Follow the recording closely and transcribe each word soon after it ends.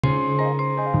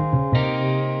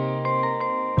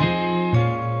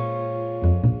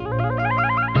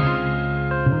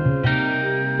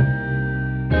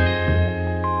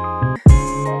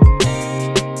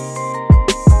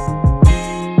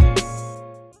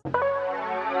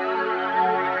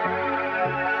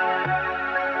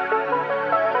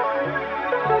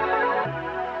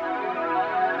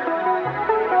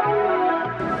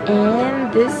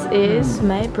this is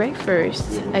my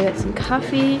breakfast. I got some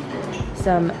coffee,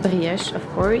 some brioche of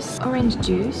course, orange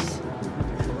juice,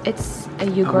 it's a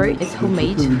yogurt, it's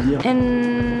homemade,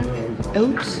 and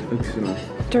oats.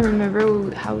 Don't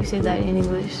remember how we say that in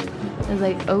English. It's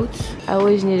like oats. I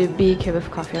always need a big cup of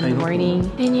coffee in the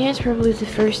morning. And yeah, it's probably the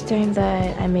first time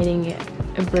that I'm eating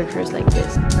a breakfast like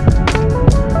this.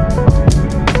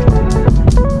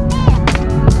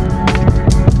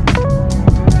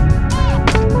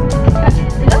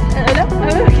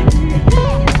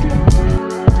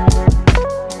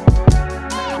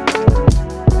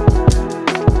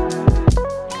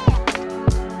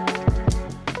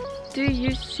 Do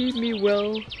you see me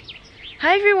well?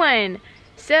 Hi everyone!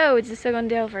 So it's the second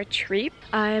day of our trip.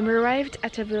 I'm arrived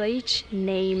at a village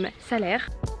named Salaire.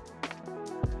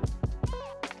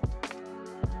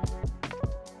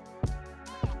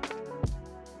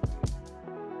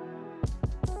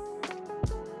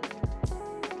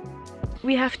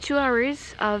 We have 2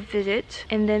 hours of visit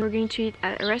and then we're going to eat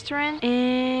at a restaurant,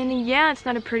 and yeah, it's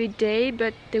not a pretty day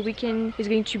but the weekend is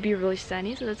going to be really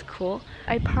sunny, so that's cool.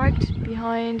 I parked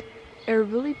behind a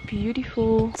really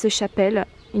beautiful, it's a chapelle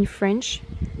in French.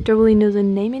 Don't really know the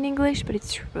name in English, but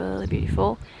it's really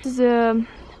beautiful. This is a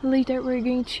village that we're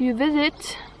going to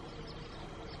visit.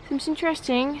 Seems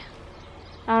interesting.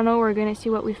 I don't know, we're gonna see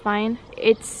what we find.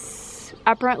 It's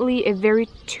apparently a very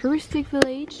touristic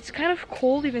village. It's kind of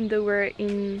cold even though we're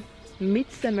in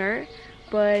midsummer,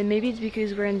 but maybe it's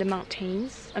because we're in the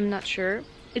mountains. I'm not sure.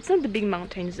 It's not the big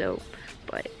mountains though,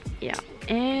 but yeah.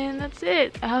 And that's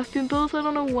it. I have pimples, I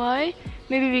don't know why.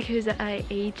 Maybe because I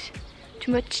ate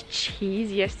too much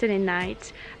cheese yesterday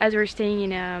night as we were staying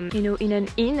in in an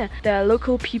inn. The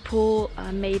local people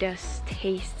made us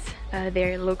taste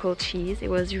their local cheese. It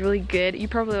was really good. You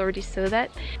probably already saw that,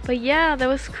 but yeah, that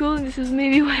was cool. This is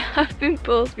maybe why I have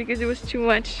pimples, because it was too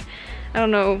much, I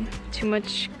don't know, too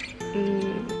much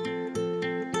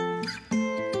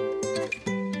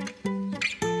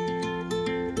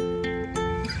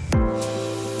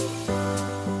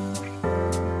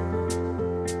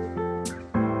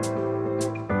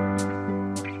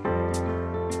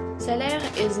Salaire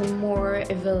is more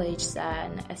a village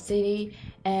than a city,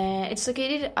 and it's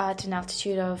located at an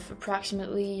altitude of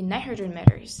approximately 900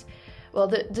 meters. Well,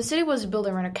 the city was built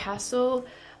around a castle,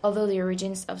 although the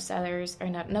origins of Salaire are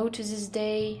not known to this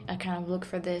day. I kind of looked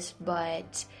for this,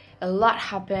 but a lot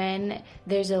happened.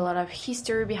 There's a lot of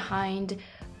history behind,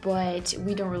 but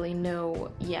we don't really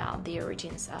know, yeah, the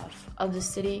origins of the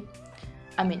city.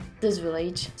 I mean, this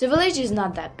village. The village is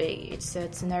not that big. It's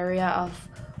an area of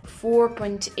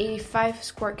 4.85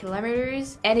 square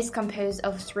kilometers and it's composed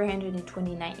of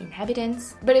 329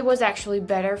 inhabitants. But it was actually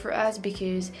better for us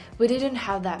because we didn't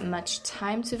have that much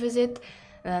time to visit,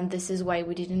 and this is why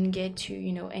we didn't get to,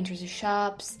 you know, enter the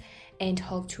shops and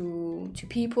talk to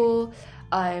people.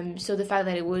 So the fact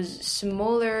that it was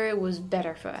smaller was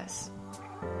better for us.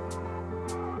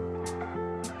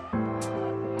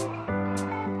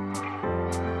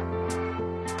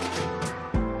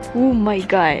 Oh my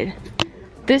god.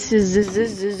 This is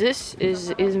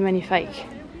magnifique.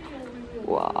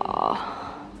 Wow.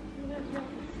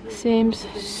 Seems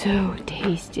so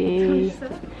tasty.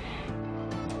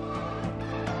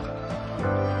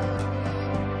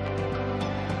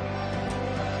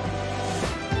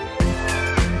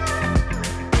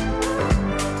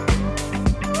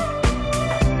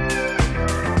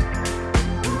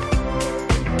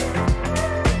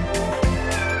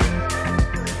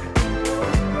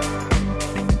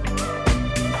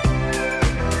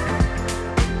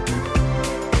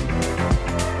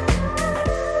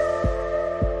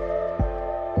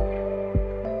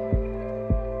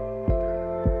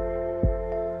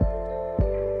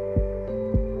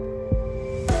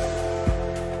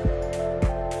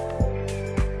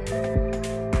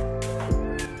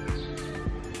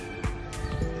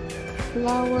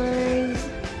 Flowers.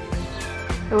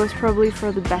 It was probably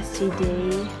for the Bastille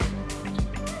Day.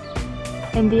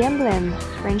 And the emblem,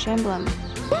 French emblem.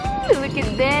 Ooh, look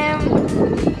at them!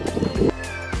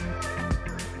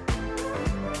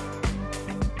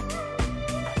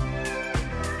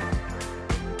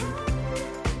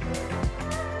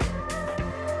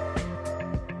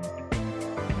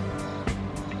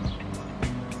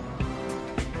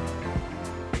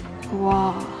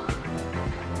 Wow.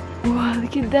 Wow,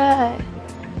 look at that.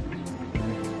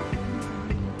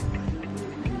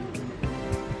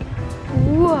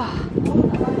 Wow.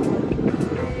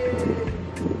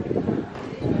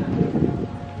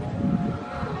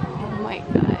 Oh my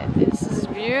god, this is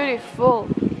beautiful.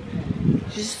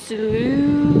 Just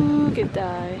look at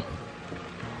that.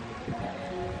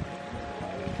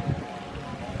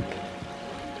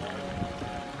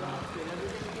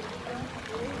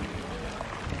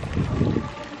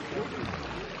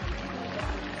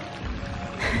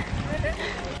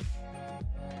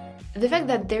 The fact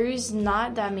that there is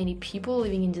not that many people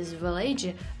living in this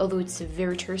village, although it's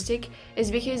very touristic, is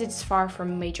because it's far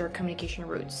from major communication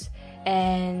routes.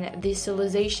 And the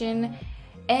civilization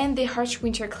and the harsh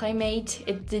winter climate,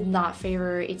 it did not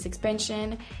favor its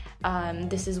expansion.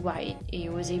 This is why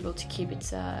it was able to keep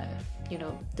its,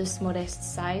 this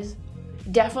modest size.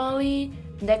 Definitely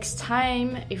next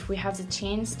time, if we have the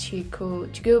chance to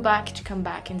come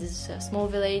back in this small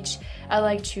village, I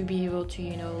like to be able to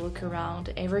look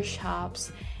around every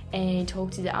shops and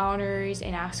talk to the owners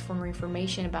and ask for more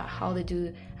information about how they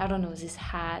do, I don't know, these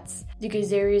hats, because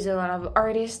there is a lot of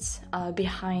artists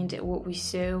behind what we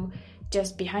saw,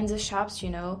 just behind the shops.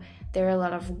 There are a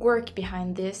lot of work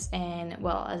behind this, and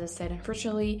well, as I said,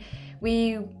 unfortunately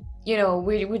we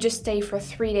just stayed for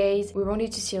 3 days. We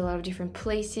wanted to see a lot of different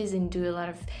places and do a lot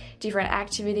of different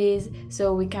activities,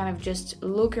 so we kind of just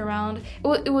look around.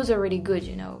 It was already good,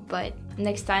 but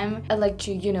next time I'd like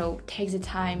to, take the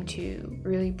time to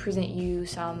really present you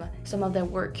some of their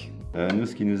work. Nous,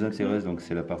 ce qui nous intéresse, donc,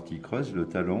 c'est la partie creuse, le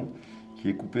talon, qui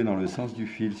est coupée dans le sens du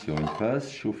fil sur une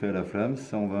face, chauffée à la flamme,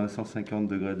 120-150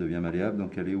 degrés, devient malléable,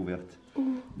 donc elle est ouverte,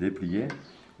 dépliée,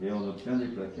 et on obtient des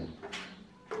plaques.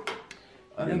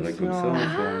 Comme ça en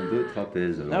forme de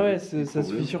trapèze. Alors, ah ouais, ça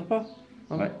se fissure pas,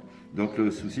 hein. Ouais. Donc le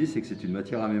souci, c'est que c'est une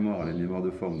matière à mémoire, elle a une mémoire de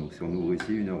forme. Donc si on ouvre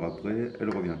ici, 1 heure après, elle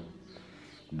revient.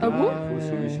 Donc il faut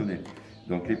solutionner.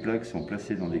 Donc les plaques sont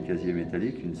placées dans des casiers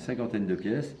métalliques, une 50aine de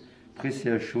pièces,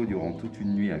 pressées à chaud durant toute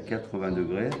une nuit à 80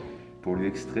 degrés pour lui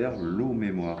extraire l'eau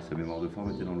mémoire. Sa mémoire de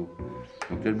forme était dans l'eau.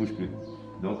 Donc elle ne bouge plus.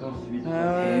 Donc ensuite,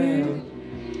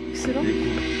 excellent.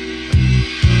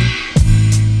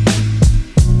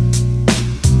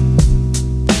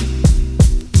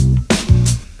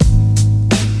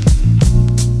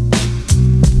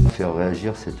 Faire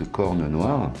réagir cette corne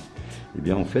noire, eh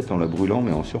bien en fait en la brûlant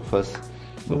mais en surface.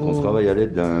 Donc on travaille à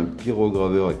l'aide d'un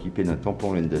pyrograveur équipé d'un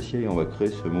tampon laine d'acier et on va créer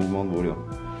ce mouvement de brûlure.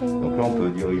 Donc là on peut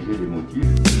diriger les motifs.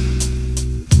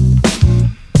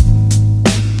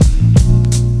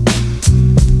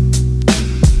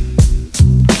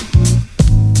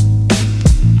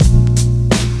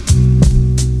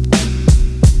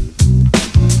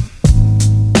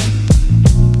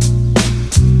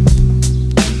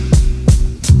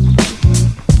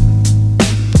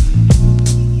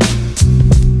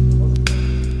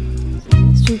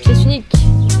 Une pièce unique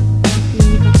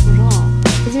en son genre.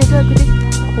 Vas-y, mets-toi à côté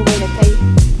pour qu'on voit la taille.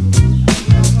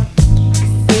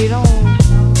 Excellent.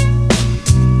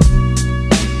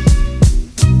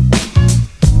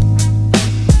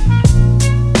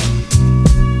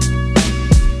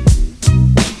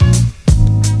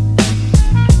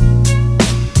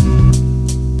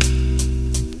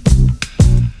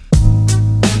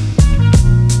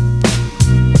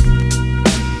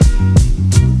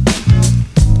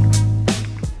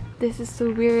 This is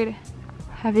so weird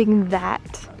having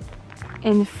that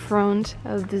in front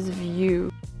of this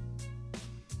view.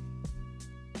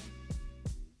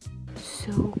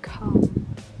 So calm.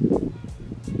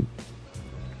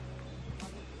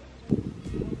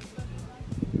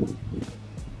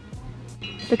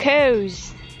 The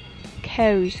cows.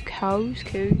 Cows.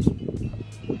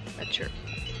 Not sure.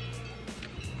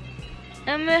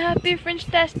 I'm a happy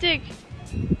FrenchTastic.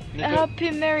 A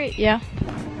happy Mary. Yeah.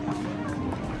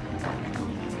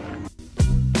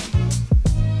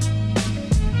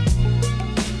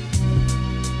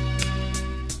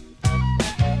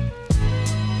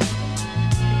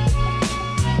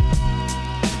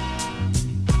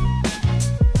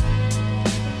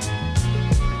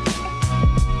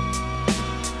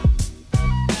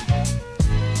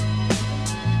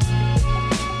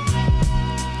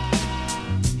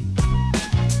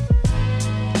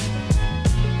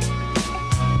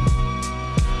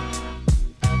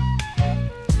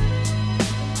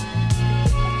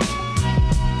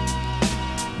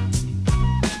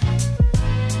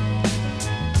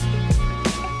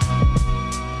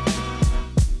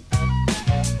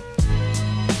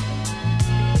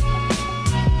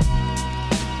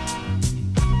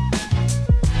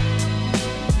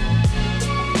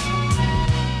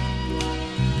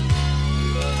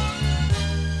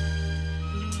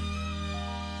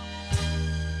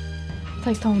 C'est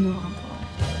vrai que t'en ouvres un peu.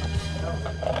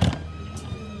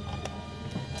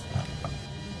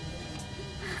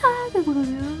 Ah, c'est trop bien,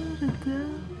 j'adore.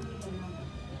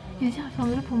 Et vas-y,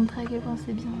 referme-le pour montrer à quel point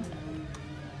c'est bien.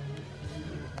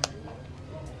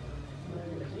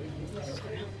 C'est trop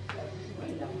bien.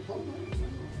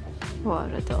 Ouais,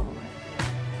 j'adore.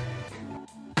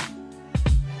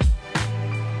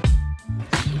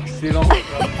 Excellent.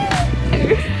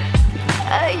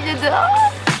 Ah, j'adore.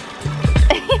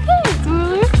 Tout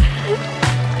heureux.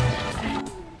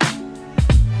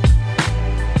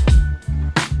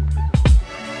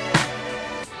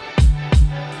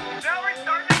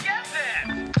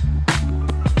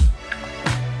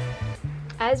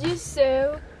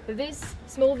 This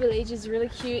small village is really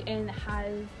cute and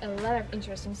has a lot of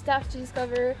interesting stuff to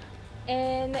discover.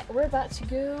 And we're about to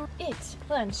go eat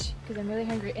lunch because I'm really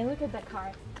hungry. And look at that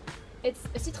car. It's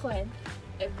a Citroën,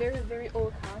 a very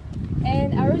old car.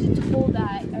 And I already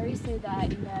said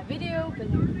that in a video, but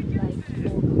I really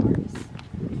like old cars.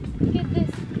 Look at this.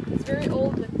 It's very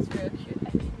old, but it's very cute, I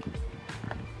think.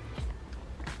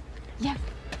 Yeah.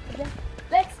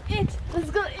 Let's eat. Let's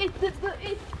go eat. Let's go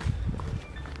eat.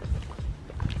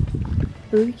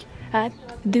 Look at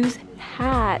those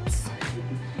hats.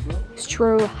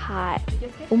 Straw hat.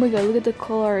 Oh my god, look at the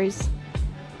colors.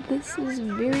 This is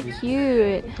very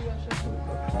cute.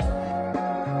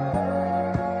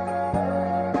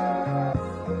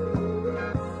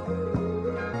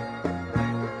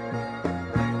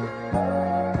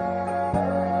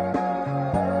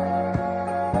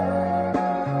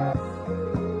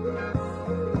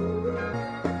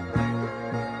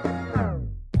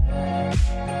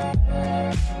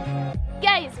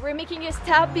 Guys, we're making a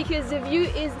stop because the view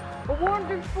is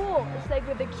wonderful. It's like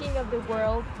with the king of the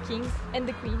world, king and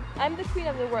the queen. I'm the queen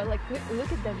of the world. Like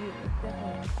look at the view.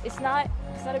 It's not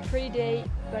a pretty day,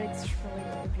 but it's really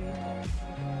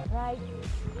beautiful, right?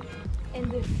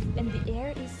 And the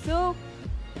air is so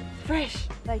fresh.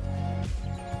 Like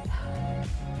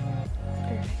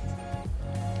perfect.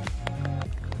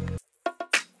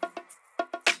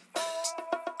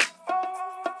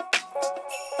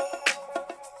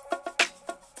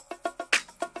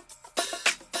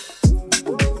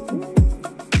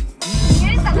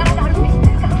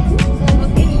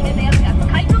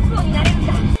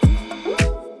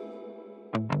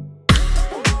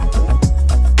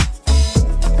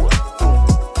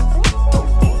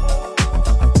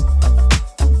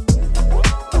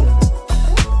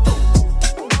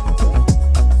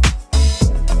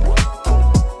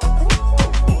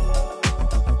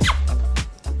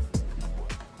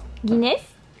 Guinness?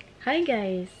 Hi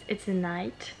guys, it's a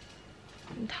night.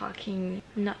 I'm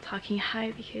not talking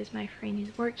high because my friend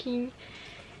is working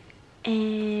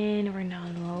and we're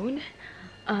not alone.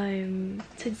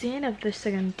 So it's the end of the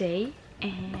second day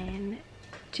and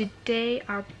today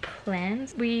our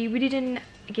plans, we didn't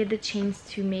get the chance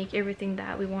to make everything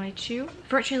that we wanted to.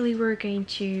 Fortunately, we're going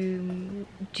to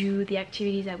do the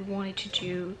activities that we wanted to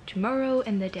do tomorrow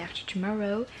and the day after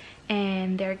tomorrow,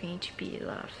 and they're going to be a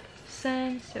lot of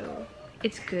sun, so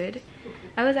it's good.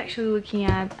 I was actually looking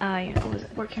at I was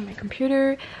working on my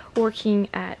computer, working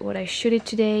at what I shooted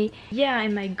today. Yeah,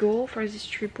 and my goal for this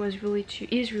trip was really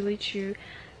to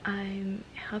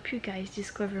help you guys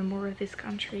discover more of this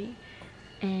country,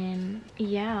 and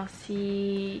yeah,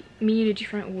 see me in a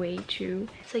different way too.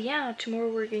 So yeah,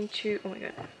 tomorrow we're going to, oh my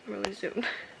god, really zoom.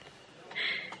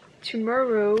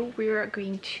 Tomorrow we are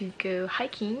going to go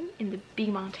hiking in the big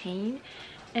mountain,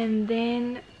 and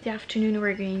then the afternoon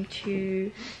we're going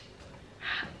to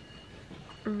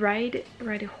ride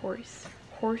a horse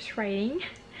riding.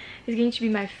 It's going to be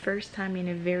my first time in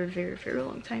a very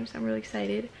long time, so I'm really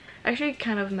excited. Actually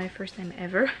kind of my first time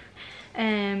ever,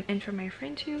 and for my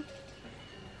friend too.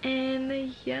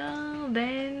 And yeah,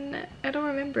 then I don't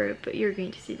remember, but you're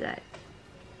going to see that.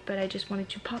 But I just wanted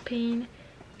to pop in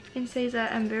and say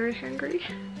that I'm very hungry.